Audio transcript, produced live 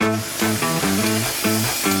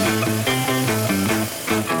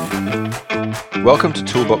Welcome to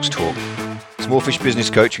Toolbox Talk, Smallfish Business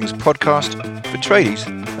Coaching's podcast for tradies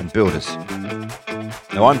and builders.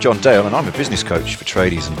 Now, I'm John Dale and I'm a business coach for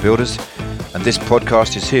tradies and builders, and this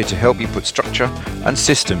podcast is here to help you put structure and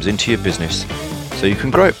systems into your business so you can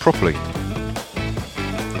grow it properly.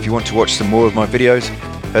 If you want to watch some more of my videos,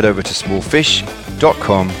 head over to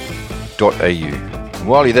smallfish.com.au. And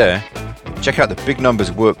while you're there, check out the Big Numbers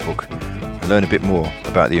Workbook and learn a bit more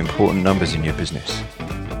about the important numbers in your business.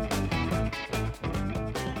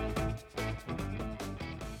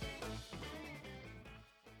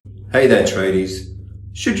 Hey there tradies,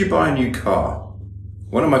 should you buy a new car?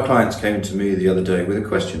 One of my clients came to me the other day with a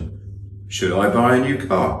question. Should I buy a new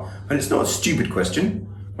car? And it's not a stupid question,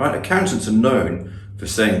 right? Accountants are known for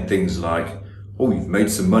saying things like, oh, you've made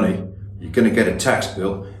some money, you're going to get a tax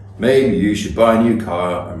bill, maybe you should buy a new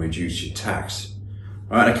car and reduce your tax.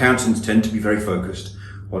 Right? Accountants tend to be very focused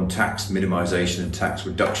on tax minimization and tax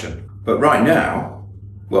reduction. But right now,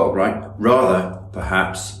 rather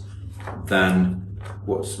perhaps than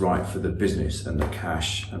what's right for the business and the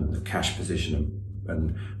cash position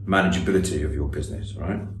and manageability of your business,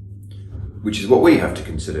 right? Which is what we have to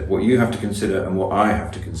consider, what you have to consider, and what I have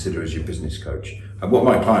to consider as your business coach, and what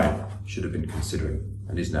my client should have been considering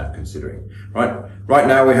and is now considering, right? Right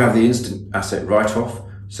now we have the instant asset write-off,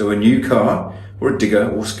 so a new car or a digger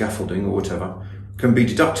or scaffolding or whatever can be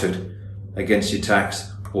deducted against your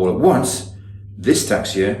tax all at once this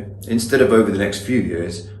tax year instead of over the next few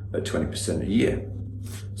years at 20% a year.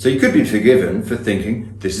 So you could be forgiven for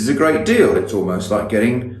thinking this is a great deal. It's almost like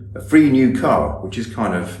getting a free new car, which is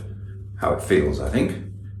kind of how it feels, I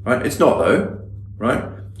think. Right? It's not though, right?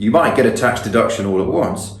 You might get a tax deduction all at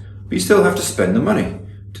once, but you still have to spend the money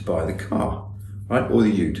to buy the car, right? Or the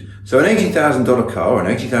ute. So an $80,000 car or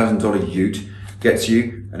an $80,000 ute gets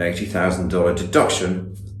you an $80,000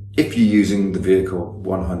 deduction if you're using the vehicle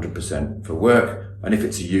 100% for work, and if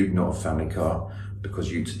it's a ute, not a family car, because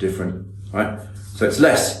utes are different, right? So it's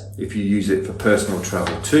less if you use it for personal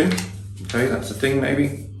travel too. Okay, that's a thing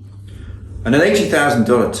maybe. And an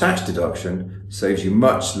 $80,000 tax deduction saves you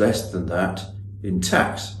much less than that in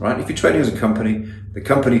tax, right? If you're trading as a company, the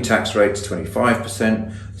company tax rate is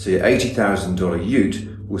 25%, so your $80,000 ute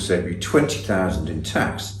will save you $20,000 in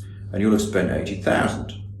tax, and you'll have spent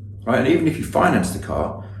 $80,000, right? And even if you finance the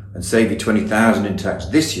car and save you $20,000 in tax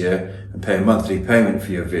this year and pay a monthly payment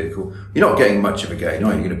for your vehicle, you're not getting much of a gain,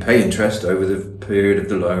 are you? You're going to pay interest over the period of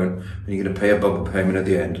the loan, and you're going to pay a bubble payment at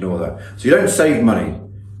the end and all that. So you don't save money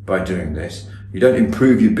by doing this. You don't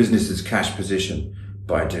improve your business's cash position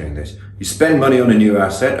by doing this. You spend money on a new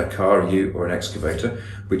asset, a car, a ute, or an excavator,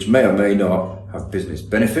 which may or may not have business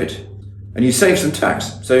benefit, and you save some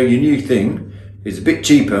tax. So your new thing is a bit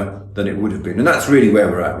cheaper than it would have been. And that's really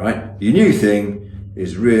where we're at, right? Your new thing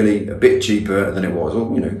is really a bit cheaper than it was, or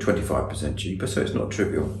 25% cheaper, so it's not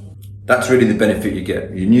trivial. That's really the benefit you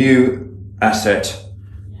get. Your new asset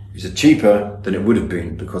is cheaper than it would have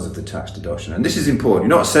been because of the tax deduction. And this is important.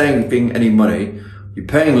 You're not saving any money, you're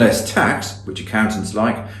paying less tax, which accountants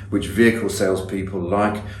like, which vehicle salespeople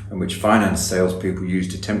like, and which finance salespeople use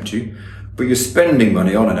to tempt you. But you're spending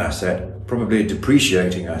money on an asset, probably a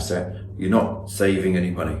depreciating asset. You're not saving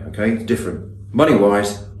any money, okay? It's different.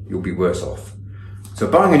 Money-wise, you'll be worse off. So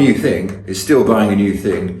buying a new thing is still buying a new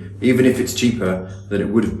thing, even if it's cheaper than it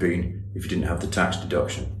would have been if you didn't have the tax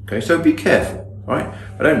deduction. Okay, so be careful, right?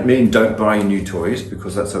 I don't mean don't buy new toys,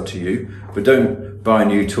 because that's up to you, but don't buy a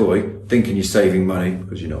new toy thinking you're saving money,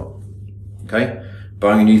 because you're not. Okay?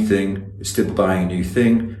 Buying a new thing is still buying a new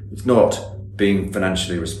thing. It's not being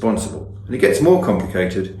financially responsible. And it gets more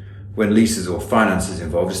complicated when leases or finance is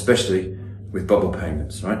involved, especially with bubble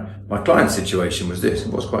payments, right? My client's situation was this.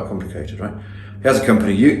 It was quite complicated, right? He has a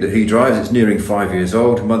company ute that he drives. It's nearing 5 years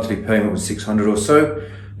old. Monthly payment was $600 or so.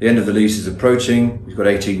 The end of the lease is approaching. He's got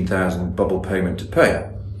 $18,000 bubble payment to pay.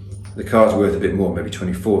 The car's worth a bit more, maybe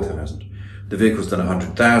 $24,000. The vehicle's done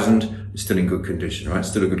 $100,000. It's still in good condition, right?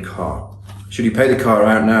 Still a good car. Should he pay the car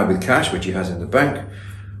out now with cash, which he has in the bank,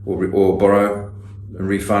 or borrow and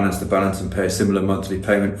refinance the balance and pay a similar monthly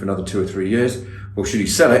payment for another 2 or 3 years? Or should he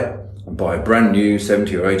sell it and buy a brand new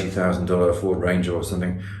 $70,000 or $80,000 Ford Ranger or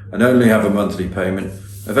something and only have a monthly payment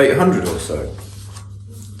of $800 or so?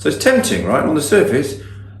 So it's tempting, right? On the surface,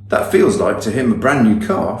 that feels like to him a brand new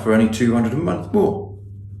car for only $200 a month more,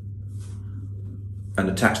 and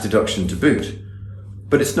a tax deduction to boot.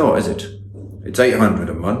 But it's not, is it? It's $800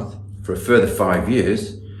 a month for a further 5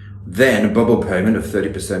 years, then a bubble payment of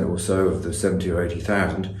 30% or so of the $70,000 or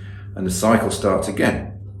 $80,000, and the cycle starts again.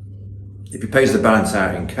 If he pays the balance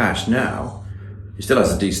out in cash now, he still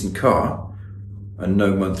has a decent car and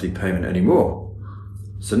no monthly payment anymore.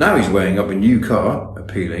 So now he's weighing up a new car,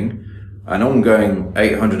 appealing, an ongoing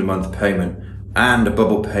 $800 a month payment and a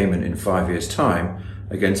bubble payment in 5 years' time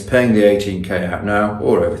against paying the $18,000 out now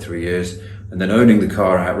or over 3 years and then owning the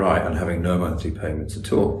car outright and having no monthly payments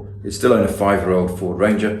at all. It's still own a 5-year-old Ford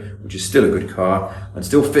Ranger, which is still a good car and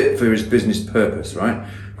still fit for his business purpose, right?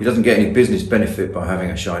 He doesn't get any business benefit by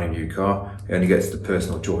having a shiny new car. He only gets the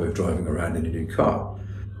personal joy of driving around in a new car.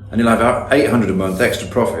 And he'll have $800 a month extra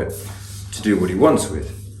profit to do what he wants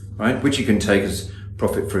with, right? Which he can take as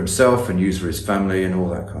profit for himself and use for his family and all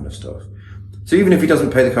that kind of stuff. So even if he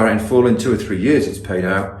doesn't pay the car out in full in 2 or 3 years, it's paid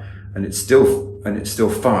out and it's still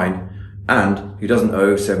fine, and he doesn't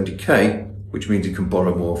owe $70,000, which means he can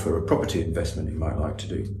borrow more for a property investment he might like to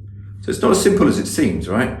do. So it's not as simple as it seems,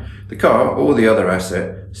 right? The car or the other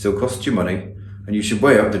asset still costs you money, and you should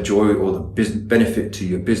weigh up the joy or the benefit to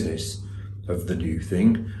your business of the new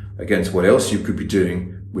thing against what else you could be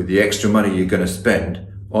doing with the extra money you're going to spend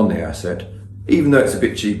on the asset, even though it's a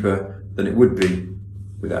bit cheaper than it would be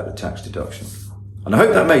without the tax deduction. And I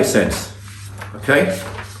hope that made sense. Okay?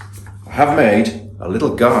 I have made a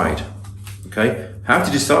little guide. Okay? How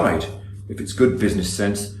to decide if it's good business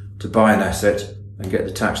sense to buy an asset and get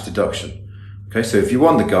the tax deduction. Okay, so if you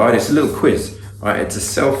want the guide, it's a little quiz, right? It's a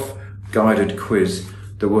self-guided quiz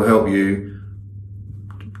that will help you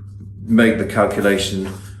make the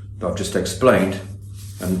calculation that I've just explained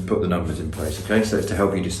and put the numbers in place. Okay, so it's to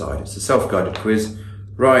help you decide. It's a self-guided quiz.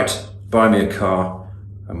 Right, buy me a car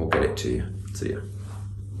and we'll get it to you. See ya.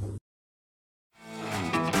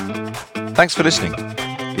 Thanks for listening.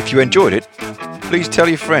 If you enjoyed it, please tell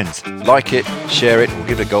your friends, like it, share it, or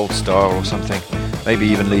give it a gold star or something. Maybe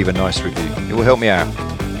even leave a nice review. It will help me out.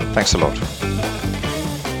 Thanks a lot.